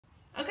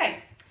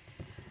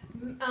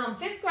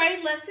Fifth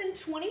grade lesson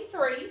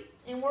 23,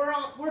 and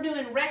we're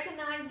doing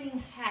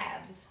recognizing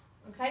halves.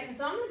 Okay, and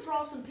so I'm going to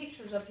draw some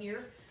pictures up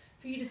here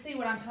for you to see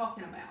what I'm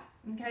talking about.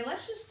 Okay,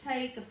 let's just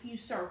take a few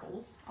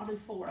circles. I'll do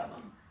 4 of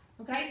them.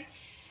 Okay,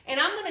 and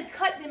I'm going to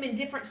cut them in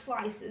different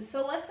slices.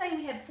 So let's say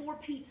we had 4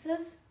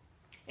 pizzas,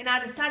 and I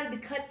decided to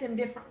cut them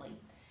differently.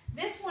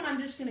 This one I'm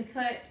just going to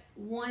cut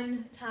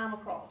 1 time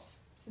across.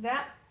 See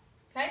that?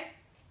 Okay,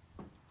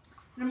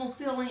 and I'm going to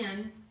fill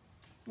in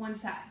one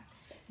side.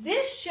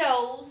 This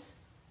shows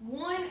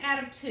 1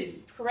 out of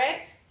 2,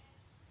 correct?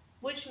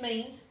 Which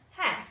means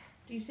half.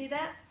 Do you see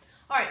that?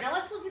 All right, now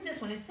let's look at this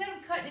one. Instead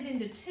of cutting it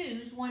into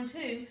 2s, 1,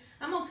 2,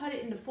 I'm going to cut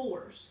it into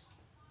 4s.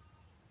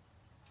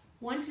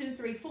 1, 2,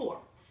 3, 4.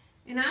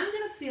 And I'm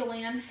going to fill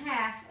in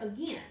half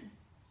again.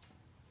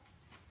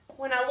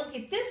 When I look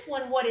at this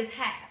one, what is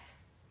half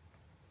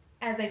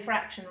as a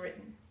fraction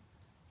written?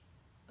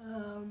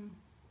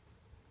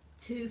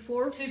 2/4.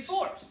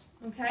 2/4,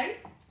 okay?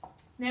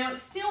 Now, it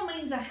still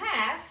means a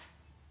half,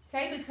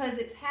 okay, because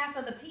it's half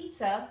of the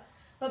pizza,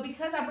 but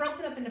because I broke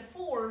it up into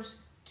 4s,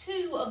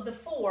 2 of the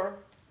 4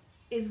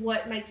 is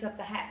what makes up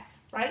the half,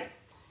 right?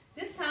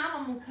 This time,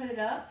 I'm going to cut it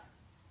up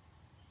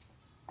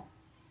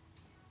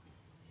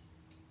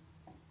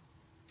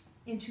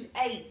into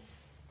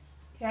 8s,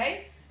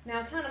 okay? Now,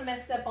 I kind of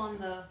messed up on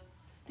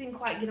didn't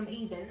quite get them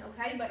even,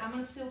 okay, but I'm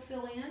going to still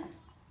fill in.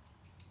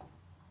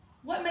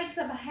 What makes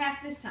up a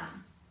half this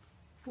time?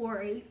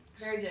 4/8.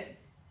 Very good.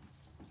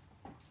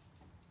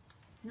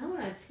 Now I'm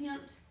going to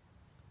attempt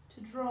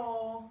to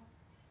draw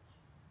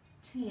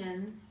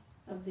 10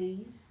 of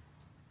these.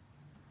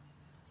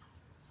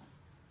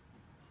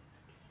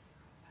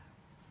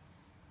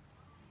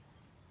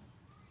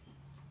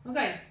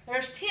 Okay,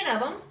 there's 10 of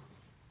them.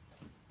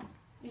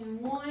 And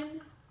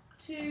 1,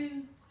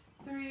 2,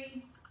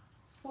 3,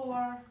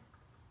 4,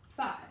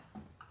 5.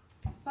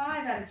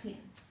 5 out of 10.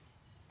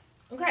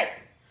 Okay,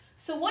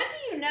 so what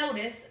do you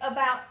notice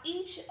about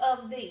each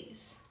of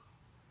these?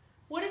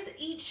 What is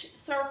each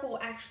circle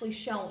actually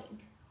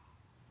showing?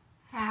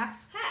 Half.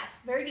 Half.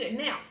 Very good.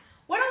 Now,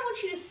 what I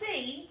want you to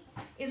see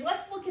is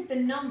let's look at the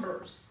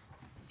numbers.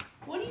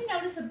 What do you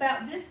notice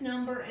about this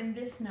number and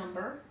this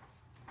number?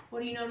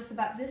 What do you notice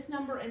about this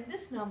number and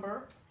this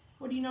number?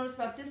 What do you notice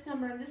about this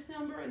number and this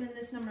number, and then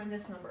this number and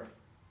this number?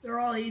 They're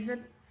all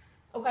even.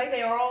 Okay,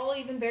 they are all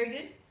even. Very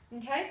good.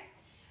 Okay?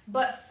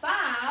 But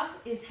 5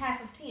 is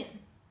half of 10.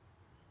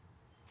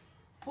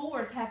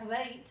 4 is half of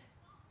 8.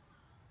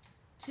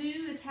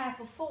 2 is half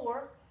of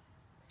 4,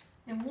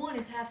 and 1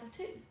 is half of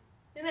 2.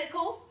 Isn't that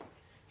cool?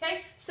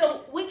 Okay,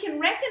 so we can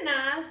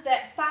recognize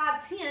that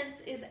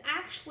 5/10 is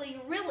actually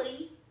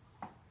really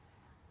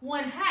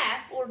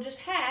 1/2, or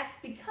just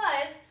half,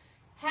 because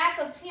half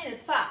of 10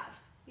 is 5.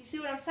 You see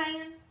what I'm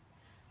saying?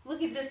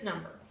 Look at this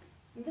number.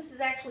 And this is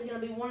actually going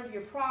to be one of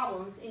your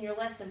problems in your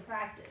lesson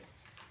practice.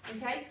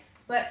 Okay,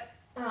 but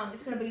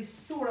it's going to be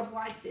sort of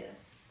like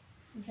this.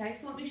 Okay,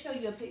 so let me show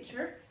you a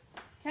picture.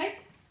 Okay.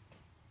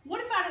 What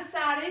if I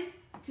decided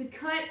to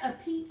cut a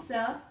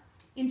pizza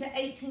into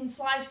 18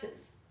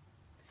 slices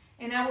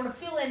and I were to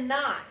fill in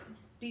 9?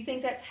 Do you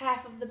think that's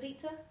half of the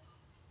pizza?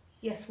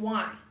 Yes,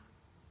 why?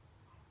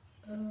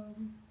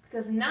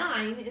 Because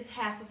 9 is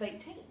half of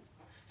 18.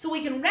 So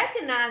we can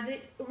recognize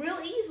it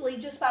real easily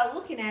just by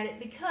looking at it,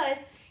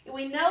 because if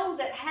we know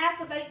that half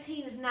of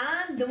 18 is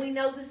 9, then we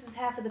know this is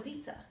half of the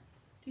pizza.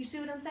 Do you see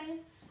what I'm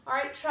saying? All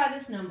right, try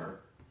this number.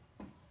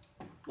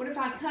 What if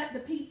I cut the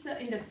pizza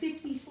into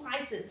 50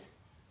 slices?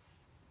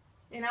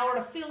 And I were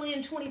to fill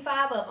in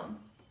 25 of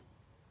them,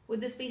 would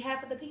this be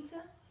half of the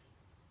pizza?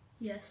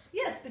 Yes.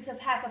 Yes, because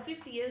half of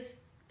 50 is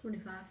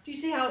 25. Do you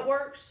see how it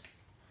works?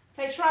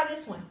 Okay, try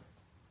this one.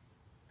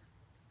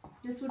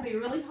 This would be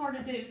really hard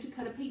to do, to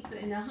cut a pizza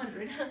into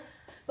 100.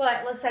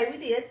 But let's say we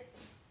did,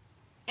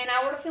 and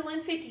I were to fill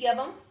in 50 of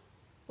them.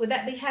 Would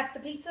that be half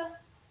the pizza?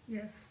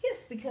 Yes.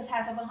 Yes, because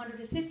half of 100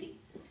 is 50.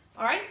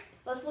 All right,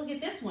 let's look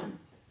at this one.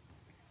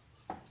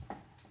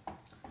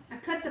 I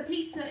cut the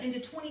pizza into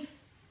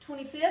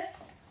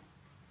 25ths,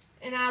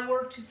 and I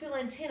were to fill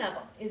in 10 of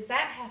them. Is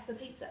that half the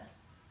pizza?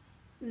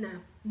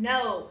 No.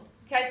 No.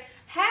 Okay,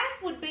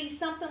 half would be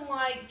something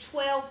like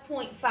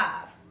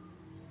 12.5.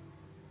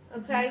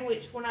 Okay,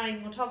 which we're not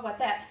even going to talk about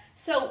that.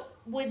 So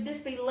would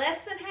this be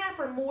less than half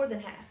or more than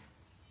half?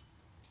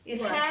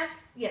 If Less. half,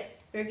 yes,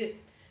 very good.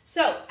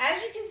 So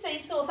as you can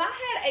see, so if I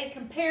had a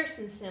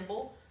comparison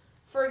symbol,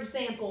 for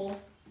example,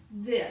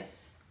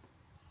 this,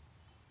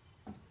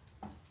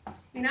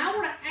 and I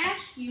were to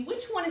ask you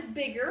which one is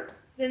bigger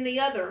than the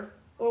other,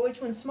 or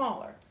which one's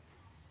smaller,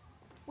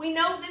 we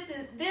know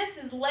that this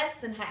is less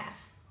than half,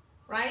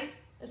 right?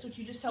 That's what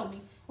you just told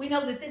me. We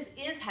know that this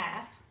is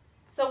half,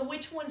 so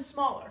which one's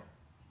smaller?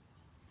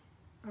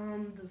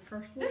 The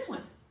first one. This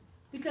one,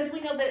 because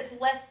we know that it's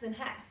less than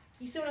half.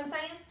 You see what I'm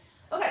saying?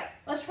 Okay,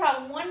 let's try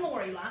one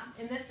more, Eli,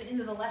 and that's the end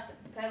of the lesson.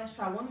 Okay, let's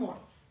try one more.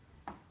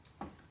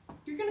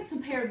 You're going to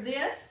compare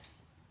this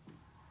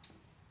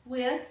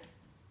with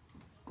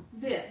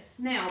this.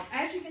 Now,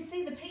 as you can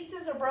see, the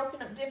pizzas are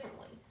broken up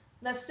differently.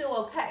 That's still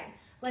okay.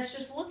 Let's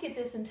just look at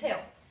this and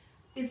tell.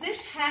 is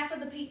this half of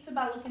the pizza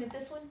by looking at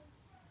this one?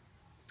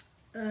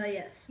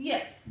 Yes.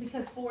 Yes,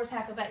 because 4 is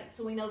half of 8,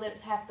 so we know that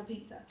it's half the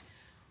pizza.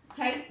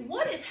 Okay,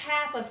 what is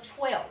half of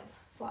 12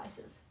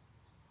 slices?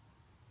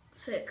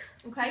 6.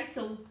 Okay,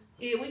 so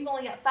we've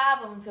only got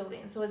 5 of them filled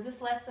in, so is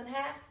this less than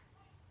half?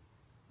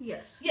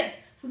 Yes. Yes,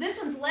 so this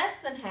one's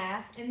less than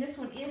half, and this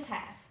one is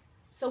half.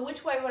 So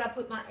which way would I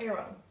put my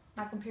arrow,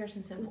 my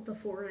comparison symbol? With the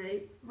 4 and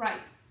 8.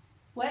 Right.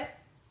 What?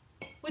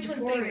 Which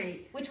one's 4 and bigger?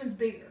 8. Which one's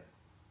bigger?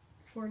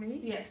 4 and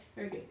 8? Yes,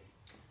 very good.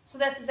 So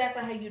that's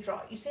exactly how you draw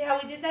it. You see how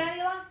we did that,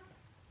 Eli?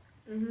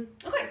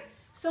 Mm-hmm. Okay,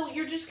 so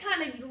you're just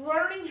kind of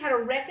learning how to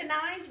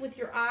recognize with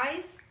your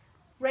eyes,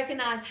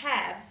 recognize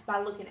halves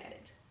by looking at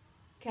it.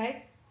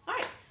 Okay? All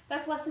right,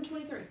 that's lesson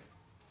 23.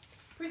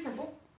 Pretty simple.